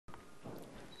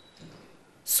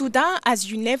Sudan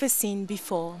as you never seen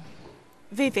before.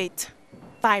 Vivid,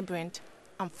 vibrant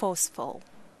and forceful.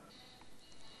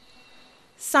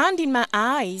 Sound in My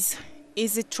Eyes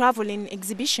is a traveling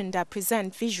exhibition that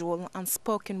presents visual and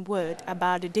spoken word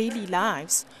about the daily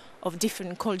lives of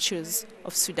different cultures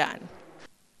of Sudan.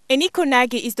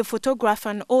 Enikö is the photographer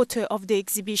and author of the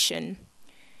exhibition.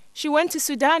 She went to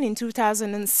Sudan in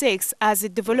 2006 as a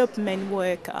development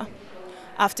worker.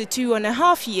 After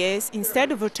 2.5 years,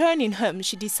 instead of returning home,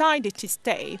 she decided to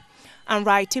stay and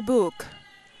write a book.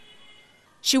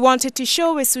 She wanted to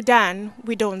show a Sudan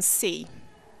we don't see.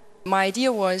 My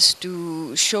idea was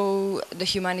to show the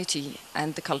humanity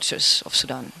and the cultures of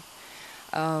Sudan.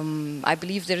 I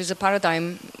believe there is a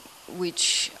paradigm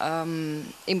which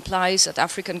implies that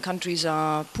African countries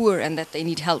are poor and that they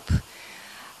need help.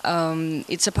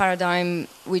 It's a paradigm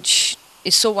which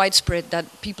is so widespread that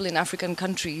people in African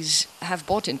countries have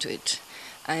bought into it.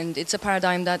 And it's a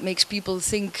paradigm that makes people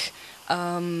think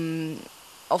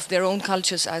of their own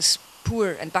cultures as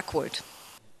poor and backward.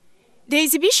 The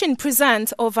exhibition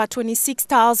presents over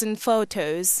 26,000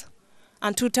 photos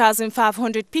and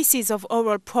 2,500 pieces of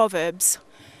oral proverbs,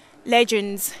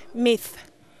 legends, myth,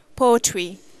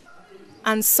 poetry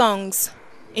and songs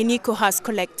Enikö has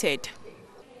collected.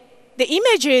 The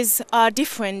images are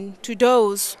different to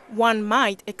those one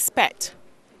might expect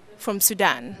from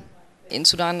Sudan. In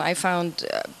Sudan, I found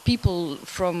people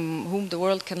from whom the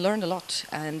world can learn a lot,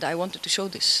 and I wanted to show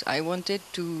this. I wanted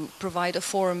to provide a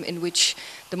forum in which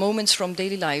the moments from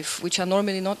daily life, which are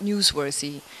normally not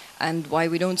newsworthy and why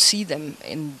we don't see them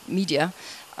in media,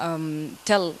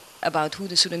 tell about who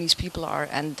the Sudanese people are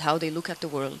and how they look at the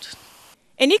world.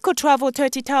 Enikö traveled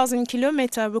 30,000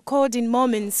 kilometers recording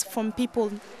moments from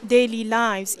people's daily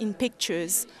lives in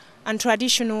pictures and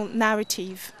traditional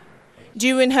narrative.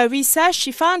 During her research,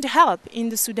 she found help in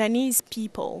the Sudanese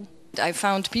people. I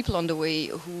found people on the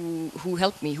way who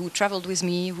helped me, who traveled with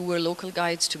me, who were local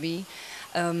guides to me,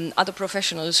 other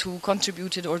professionals who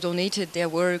contributed or donated their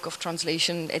work of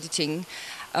translation, editing.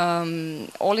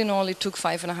 All in all, it took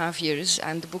 5.5 years,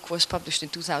 and the book was published in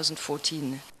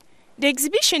 2014. The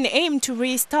exhibition aimed to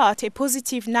restart a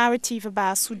positive narrative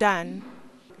about Sudan.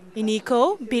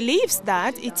 Enikö believes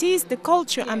that it is the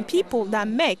culture and people that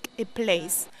make a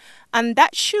place, and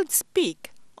that should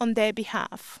speak on their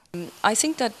behalf. I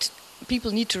think that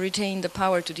people need to retain the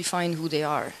power to define who they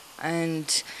are.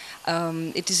 And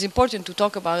it is important to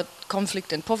talk about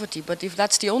conflict and poverty, but if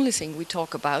that's the only thing we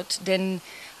talk about, then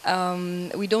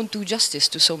we don't do justice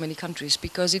to so many countries,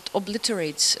 because it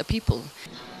obliterates a people.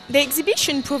 The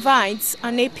exhibition provides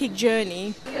an epic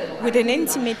journey with an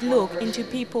intimate look into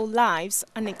people's lives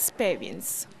and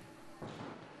experience.